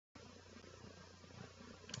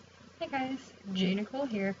Hey guys, Jay Nicole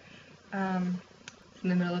here. In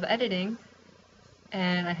the middle of editing,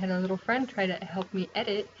 and I had a little friend try to help me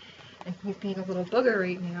edit, and he's being a little booger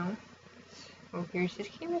right now. So here's his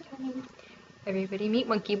camera time. Everybody meet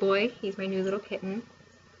Monkey Boy. He's my new little kitten.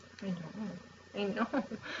 I know. Oh,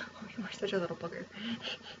 you are such a little booger.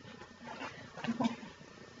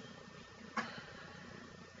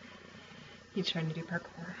 He's trying to do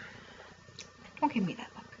parkour. Don't give me that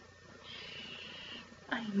look.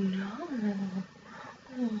 I know.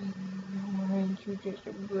 Oh, aren't you just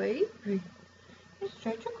a baby? You're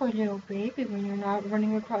such a good little baby when you're not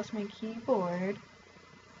running across my keyboard.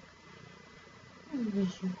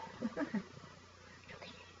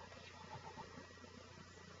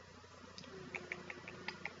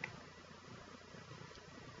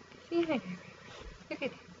 Say hi, baby. Look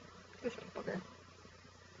at this little bugger.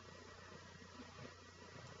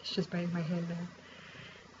 It's just biting my hand now.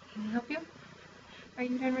 Can I help you? Are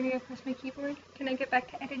you done running across my keyboard? Can I get back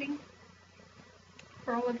to editing?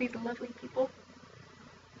 For all of these lovely people?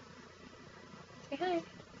 Say hi.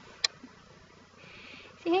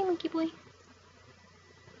 Say hi, Monkey Boy.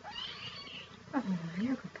 Oh,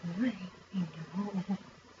 you're a good boy. I know.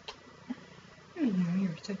 I know,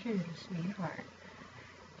 you're such a little sweetheart.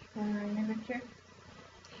 You want to run an adventure?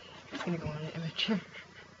 I'm just gonna go on an adventure.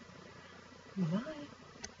 Bye.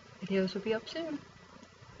 Videos will be up soon.